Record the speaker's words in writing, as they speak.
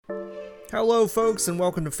Hello folks and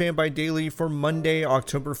welcome to Fanbyte Daily for Monday,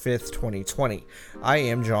 October 5th, 2020. I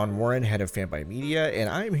am John Warren, head of Fanbyte Media, and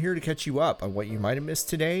I am here to catch you up on what you might have missed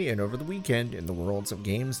today and over the weekend in the worlds of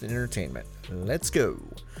games and entertainment. Let's go!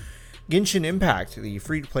 Genshin Impact, the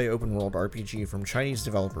free-to-play open-world RPG from Chinese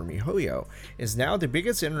developer miHoYo, is now the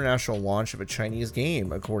biggest international launch of a Chinese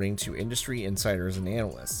game, according to industry insiders and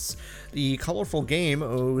analysts. The colorful game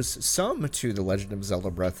owes some to The Legend of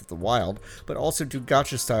Zelda Breath of the Wild, but also to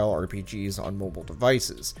gacha-style RPGs on mobile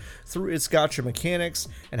devices. Through its gacha mechanics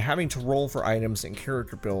and having to roll for items and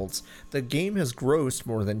character builds, the game has grossed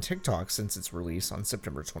more than TikTok since its release on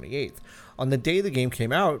September 28th. On the day the game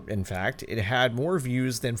came out, in fact, it had more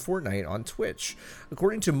views than Fortnite on Twitch.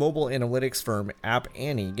 According to mobile analytics firm App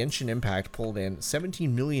Annie, Genshin Impact pulled in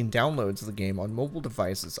 17 million downloads of the game on mobile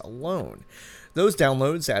devices alone. Those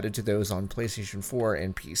downloads, added to those on PlayStation 4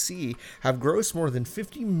 and PC, have grossed more than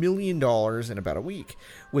 $50 million in about a week,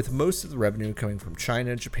 with most of the revenue coming from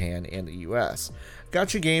China, Japan, and the US.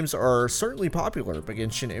 Gacha games are certainly popular, but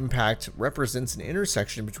Genshin Impact represents an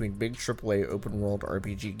intersection between big AAA open-world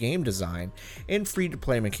RPG game design and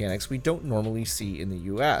free-to-play mechanics we don't normally see in the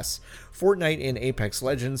US. Fortnite and Apex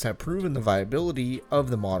Legends have proven the viability of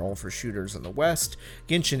the model for shooters in the West.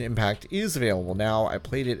 Genshin Impact is available now. I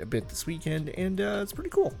played it a bit this weekend, and it's pretty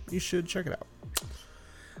cool. You should check it out.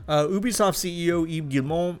 Ubisoft CEO Yves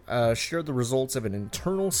Guillemot shared the results of an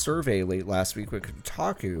internal survey late last week with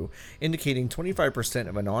Kotaku, indicating 25%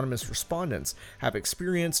 of anonymous respondents have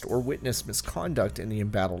experienced or witnessed misconduct in the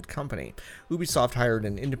embattled company. Ubisoft hired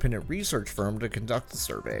an independent research firm to conduct the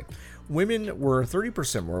survey. Women were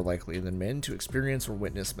 30% more likely than men to experience or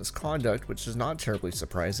witness misconduct, which is not terribly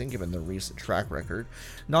surprising given their recent track record.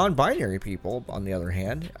 Non-binary people, on the other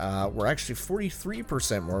hand, were actually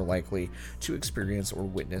 43% more likely to experience or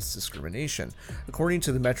witness discrimination. According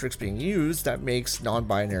to the metrics being used, that makes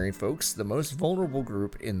non-binary folks the most vulnerable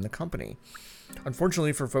group in the company.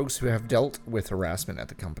 Unfortunately for folks who have dealt with harassment at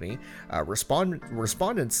the company,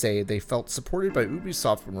 respondents say they felt supported by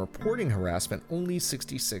Ubisoft when reporting harassment only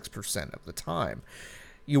 66% of the time.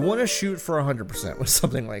 You want to shoot for 100% with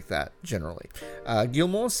something like that, generally.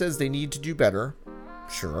 Guillemot says they need to do better.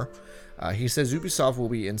 Sure. He says Ubisoft will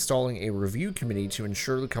be installing a review committee to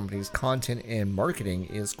ensure the company's content and marketing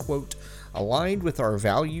is, quote, aligned with our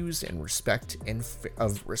values and respect and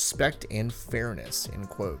fairness, end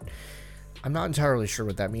quote. I'm not entirely sure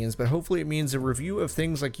what that means, but hopefully it means a review of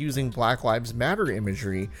things like using Black Lives Matter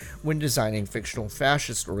imagery when designing fictional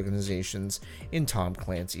fascist organizations in Tom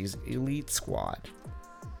Clancy's Elite Squad.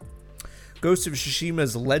 Ghost of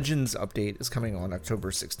Tsushima's Legends update is coming on October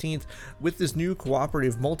 16th. With this new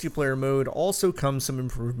cooperative multiplayer mode also comes some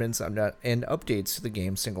improvements and updates to the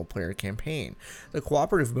game's single-player campaign. The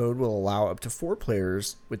cooperative mode will allow up to 4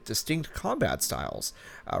 players with distinct combat styles,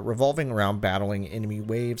 revolving around battling enemy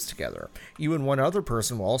waves together. You and one other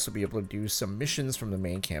person will also be able to do some missions from the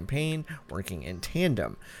main campaign, working in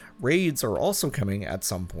tandem. Raids are also coming at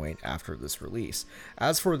some point after this release.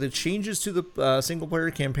 As for the changes to the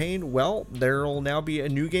single-player campaign, well, there will now be a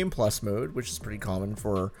New Game Plus mode, which is pretty common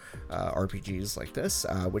for RPGs like this,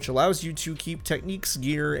 which allows you to keep techniques,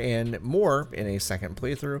 gear, and more in a second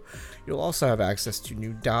playthrough. You'll also have access to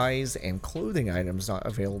new dyes and clothing items not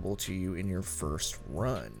available to you in your first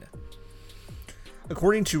run.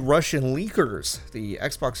 According to Russian leakers, the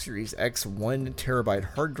Xbox Series X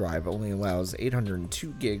 1TB hard drive only allows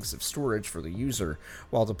 802 gigs of storage for the user,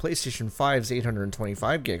 while the PlayStation 5's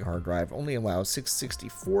 825 gig hard drive only allows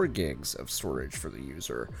 664 gigs of storage for the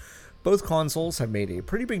user. Both consoles have made a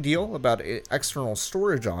pretty big deal about external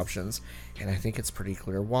storage options, and I think it's pretty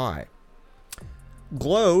clear why.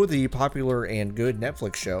 Glow, the popular and good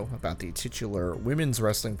Netflix show about the titular women's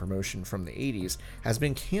wrestling promotion from the 80s, has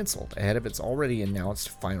been canceled ahead of its already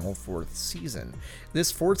announced final 4th season.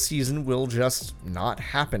 This 4th season will just not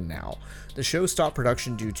happen now. The show stopped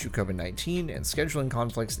production due to COVID-19 and scheduling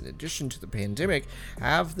conflicts in addition to the pandemic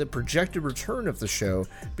have the projected return of the show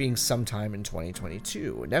being sometime in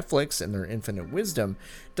 2022. Netflix, in their infinite wisdom,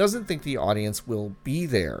 doesn't think the audience will be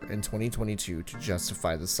there in 2022 to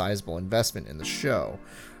justify the sizable investment in the show.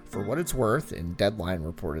 For what it's worth, and Deadline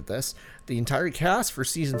reported this, the entire cast for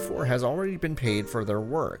season 4 has already been paid for their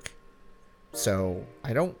work. So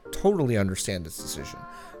I don't totally understand this decision,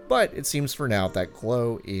 but it seems for now that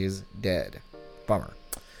Glow is dead. Bummer.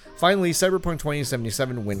 Finally, Cyberpunk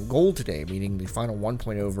 2077 went gold today, meaning the final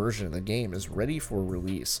 1.0 version of the game is ready for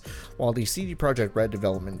release. While the CD Projekt Red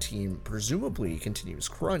development team presumably continues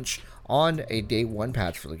crunch On a day one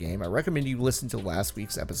patch for the game, I recommend you listen to last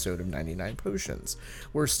week's episode of 99 Potions,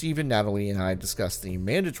 where Steven, Natalie, and I discussed the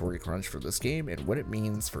mandatory crunch for this game and what it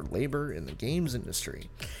means for labor in the games industry.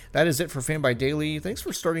 That is it for Fanbyte Daily. Thanks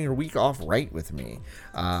for starting your week off right with me.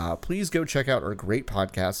 Please go check out our great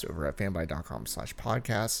podcast over at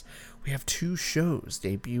fanbyte.com/podcasts. We have 2 shows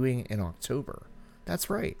debuting in October. That's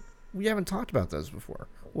right. We haven't talked about those before.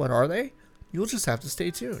 What are they? You'll just have to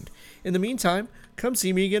stay tuned. In the meantime, come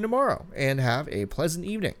see me again tomorrow and have a pleasant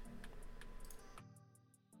evening.